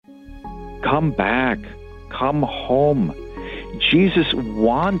come back, come home. Jesus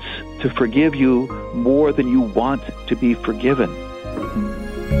wants to forgive you more than you want to be forgiven.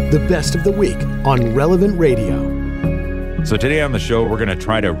 The best of the week on Relevant Radio. So today on the show, we're going to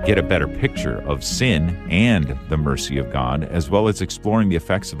try to get a better picture of sin and the mercy of God, as well as exploring the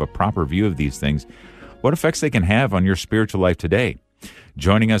effects of a proper view of these things, what effects they can have on your spiritual life today.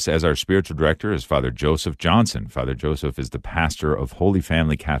 Joining us as our spiritual director is Father Joseph Johnson. Father Joseph is the pastor of Holy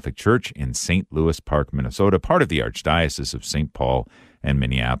Family Catholic Church in St. Louis Park, Minnesota, part of the Archdiocese of St. Paul and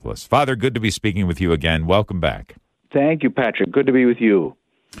Minneapolis. Father, good to be speaking with you again. Welcome back. Thank you, Patrick. Good to be with you.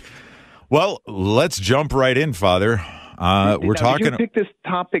 Well, let's jump right in, Father. We're talking. Did you pick this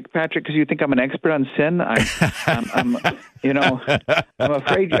topic, Patrick, because you think I'm an expert on sin? I'm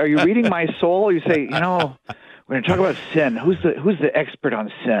afraid. Are you reading my soul? You say, we're going to talk about sin. Who's the expert on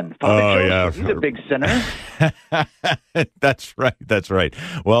sin? Father Joseph, he's a big sinner. That's right.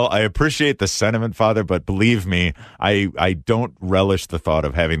 Well, I appreciate the sentiment, Father, but believe me, I don't relish the thought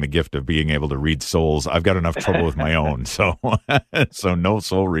of having the gift of being able to read souls. I've got enough trouble with my own, so no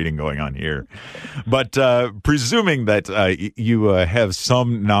soul reading going on here. But presuming that you have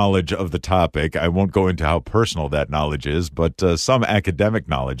some knowledge of the topic, I won't go into how personal that knowledge is, but some academic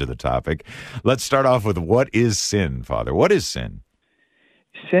knowledge of the topic. Let's start off with what is sin, Father? What is sin?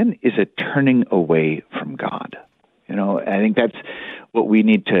 Sin is a turning away from God. I think that's what we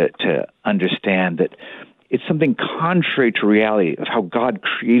need to understand, that it's something contrary to reality of how God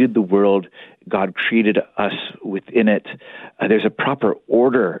created the world. God created us within it. There's a proper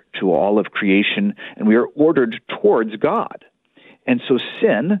order to all of creation, and we are ordered towards God. And so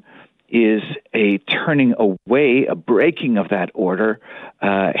sin is a turning away, a breaking of that order,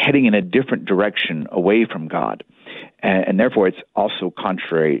 heading in a different direction away from God. And therefore, it's also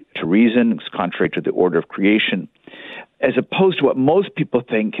contrary to reason, it's contrary to the order of creation, as opposed to what most people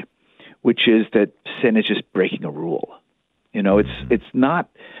think, which is that sin is just breaking a rule. It's not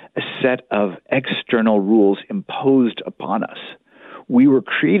a set of external rules imposed upon us. We were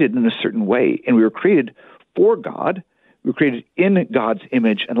created in a certain way, and we were created for God. We were created in God's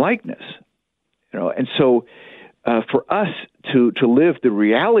image and likeness. And so for us to live the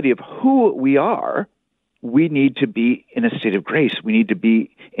reality of who we are, we need to be in a state of grace. We need to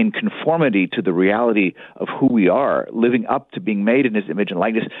be in conformity to the reality of who we are, living up to being made in His image and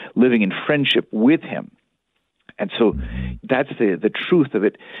likeness, living in friendship with Him. And so that's the truth of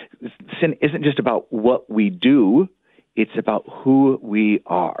it. Sin isn't just about what we do, it's about who we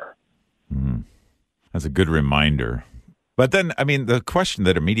are. That's a good reminder. But then, the question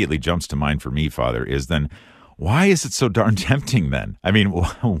that immediately jumps to mind for me, Father, is then, why is it so darn tempting then?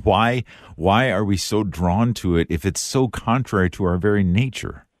 Why are we so drawn to it if it's so contrary to our very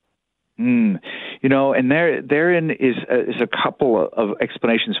nature? And therein is a couple of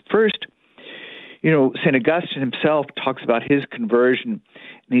explanations. First, St. Augustine himself talks about his conversion,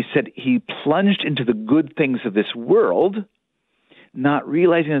 and he said he plunged into the good things of this world, not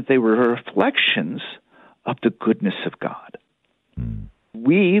realizing that they were reflections of the goodness of God.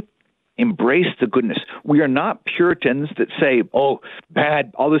 We embrace the goodness. We are not Puritans that say,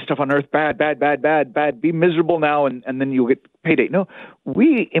 bad, all this stuff on earth, bad, bad, bad, bad, bad, be miserable now and then you'll get payday. No,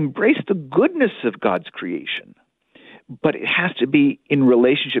 we embrace the goodness of God's creation, but it has to be in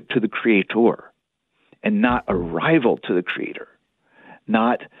relationship to the Creator and not a rival to the Creator,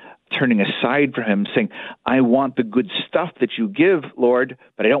 not turning aside from Him, saying, I want the good stuff that you give, Lord,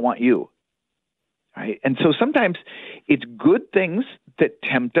 but I don't want you. Right? And so sometimes it's good things that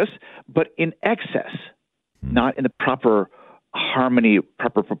tempt us, but in excess, not in the proper harmony,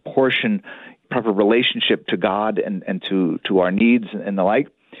 proper proportion, proper relationship to God and to our needs and the like.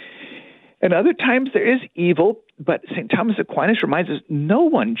 And other times there is evil, but St. Thomas Aquinas reminds us no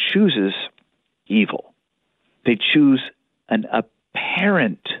one chooses evil. They choose an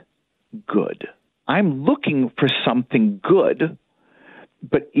apparent good. I'm looking for something good,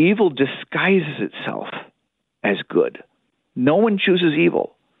 but evil disguises itself as good. No one chooses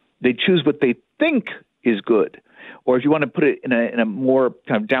evil. They choose what they think is good. Or if you want to put it in a more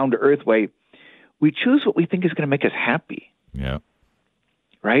kind of down-to-earth way, we choose what we think is going to make us happy. Yeah.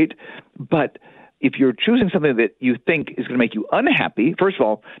 Right? But if you're choosing something that you think is going to make you unhappy, first of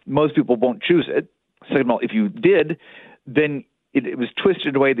all, most people won't choose it. Second of all, if you did, then it was twisted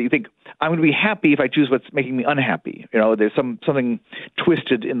in a way that you think, I'm going to be happy if I choose what's making me unhappy. There's something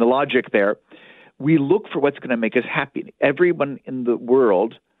twisted in the logic there. We look for what's going to make us happy. Everyone in the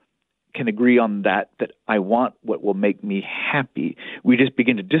world can agree on that I want what will make me happy. We just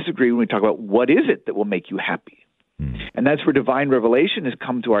begin to disagree when we talk about what is it that will make you happy. And that's where divine revelation has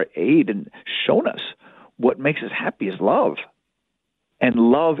come to our aid and shown us what makes us happy is love. and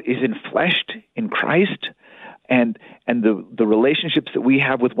love is enfleshed in Christ, and the relationships that we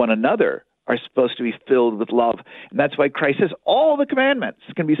have with one another are supposed to be filled with love. And that's why Christ says all the commandments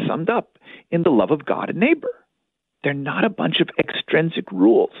can be summed up in the love of God and neighbor. They're not a bunch of extrinsic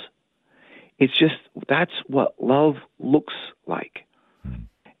rules. It's just that's what love looks like.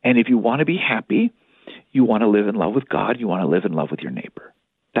 And if you want to be happy, you want to live in love with God, you want to live in love with your neighbor.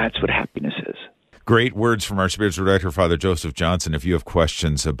 That's what happiness is. Great words from our spiritual director, Father Joseph Johnson. If you have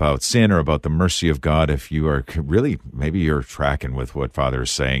questions about sin or about the mercy of God, if you are really, maybe you're tracking with what Father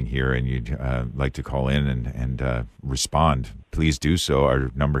is saying here and you'd like to call in and respond, please do so. Our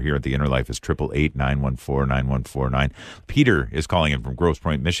number here at the Inner Life is 888-914-9149. Peter is calling in from Grosse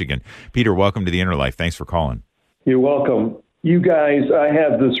Pointe, Michigan. Peter, welcome to the Inner Life. Thanks for calling. You're welcome. You guys, I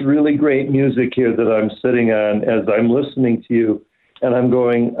have this really great music here that I'm sitting on as I'm listening to you. And I'm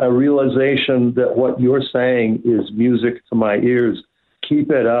going, a realization that what you're saying is music to my ears.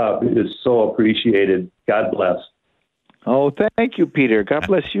 Keep it up. It is so appreciated. God bless. Oh, thank you, Peter. God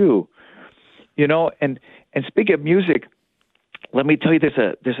bless you. You know, and speaking of music, let me tell you,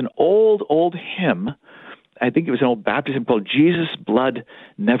 there's an old hymn. I think it was an old Baptist hymn called "Jesus' Blood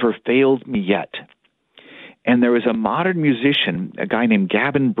Never Failed Me Yet." And there was a modern musician, a guy named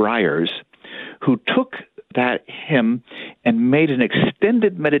Gavin Bryars, who took that hymn and made an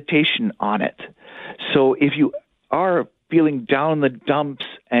extended meditation on it. So if you are feeling down in the dumps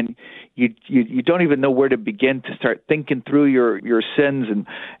and you don't even know where to begin to start thinking through your sins and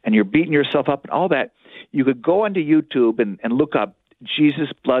you're beating yourself up and all that, you could go onto YouTube and look up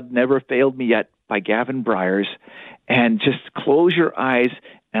 "Jesus' Blood Never Failed Me Yet" by Gavin Bryars and just close your eyes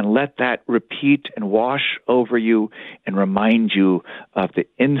and let that repeat and wash over you and remind you of the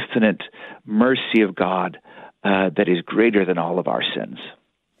infinite mercy of God that is greater than all of our sins.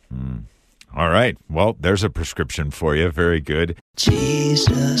 All right. Well, there's a prescription for you. Very good.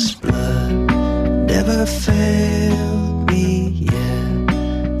 Jesus' blood never failed me yet,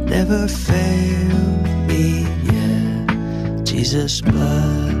 never failed me yet. Jesus'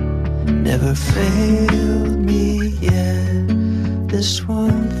 blood never failed me yet. This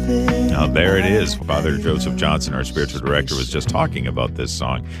one thing. Now, there it is. Father Joseph Johnson, our spiritual director, was just talking about this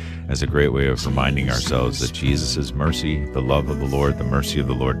song as a great way of reminding ourselves that Jesus' mercy, the love of the Lord, the mercy of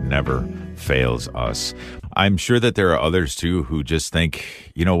the Lord never fails us. I'm sure that there are others, too, who just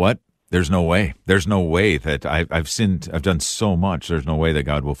think, you know what? There's no way. There's no way that I've sinned. I've done so much. There's no way that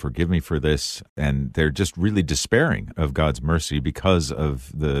God will forgive me for this. And they're just really despairing of God's mercy because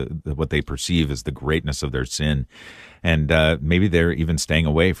of what they perceive as the greatness of their sin. And maybe they're even staying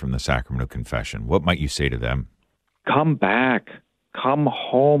away from the sacrament of confession. What might you say to them? Come back. Come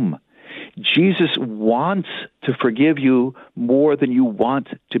home. Jesus wants to forgive you more than you want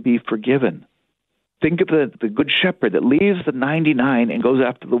to be forgiven. Think of the good shepherd that leaves the 99 and goes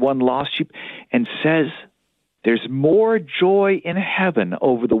after the one lost sheep and says, there's more joy in heaven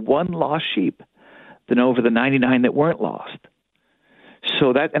over the one lost sheep than over the 99 that weren't lost.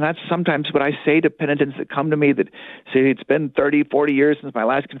 So that's sometimes what I say to penitents that come to me that say it's been 30, 40 years since my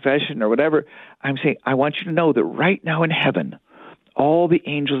last confession or whatever. I'm saying, I want you to know that right now in heaven, all the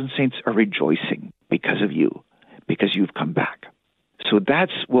angels and saints are rejoicing because of you, because you've come back. So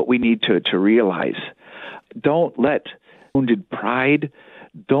that's what we need to realize. Don't let wounded pride,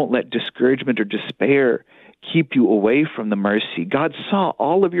 don't let discouragement or despair keep you away from the mercy. God saw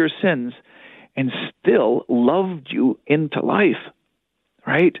all of your sins and still loved you into life,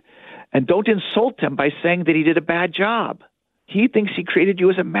 right? And don't insult him by saying that he did a bad job. He thinks he created you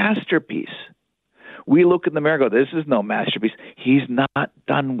as a masterpiece. We look in the mirror and go, this is no masterpiece. He's not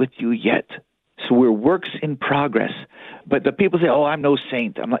done with you yet. So we're works in progress. But the people say, oh, I'm no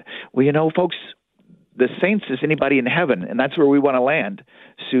saint. I'm like, well, you know, folks, the saints is anybody in heaven, and that's where we want to land.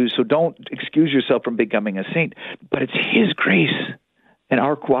 So don't excuse yourself from becoming a saint. But it's his grace and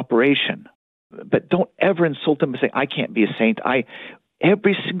our cooperation. But don't ever insult him and say, I can't be a saint.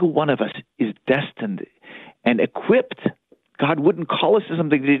 Every single one of us is destined and equipped. God wouldn't call us to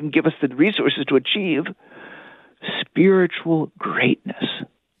something He didn't give us the resources to achieve. Spiritual greatness.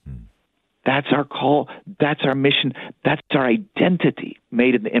 That's our call. That's our mission. That's our identity,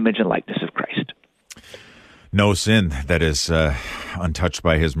 made in the image and likeness of Christ. No sin that is untouched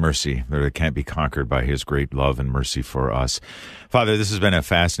by His mercy, that it can't be conquered by His great love and mercy for us. Father, this has been a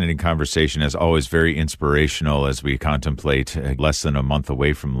fascinating conversation, as always, very inspirational as we contemplate less than a month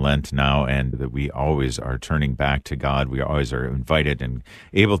away from Lent now, and that we always are turning back to God. We always are invited and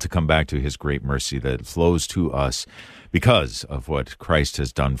able to come back to His great mercy that flows to us because of what Christ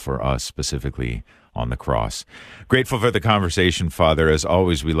has done for us, specifically on the cross. Grateful for the conversation, Father. As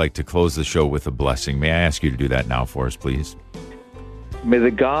always, we like to close the show with a blessing. May I ask you to do that now for us, please? May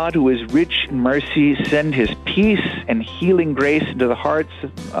the God who is rich in mercy send his peace and healing grace into the hearts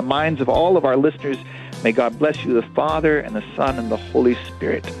and minds of all of our listeners. May God bless you, the Father, and the Son, and the Holy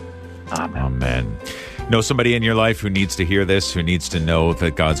Spirit. Amen. Amen. Know somebody in your life who needs to hear this, who needs to know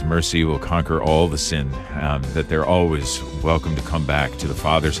that God's mercy will conquer all the sin, that they're always welcome to come back to the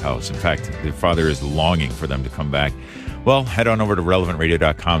Father's house. In fact, the Father is longing for them to come back. Well, head on over to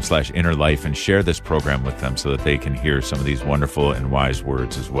relevantradio.com/innerlife and share this program with them so that they can hear some of these wonderful and wise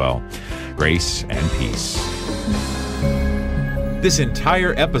words as well. Grace and peace. This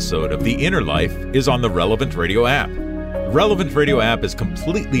entire episode of The Inner Life is on the Relevant Radio app. The Relevant Radio app is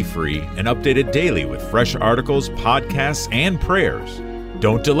completely free and updated daily with fresh articles, podcasts, and prayers.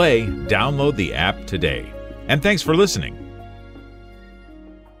 Don't delay. Download the app today. And thanks for listening.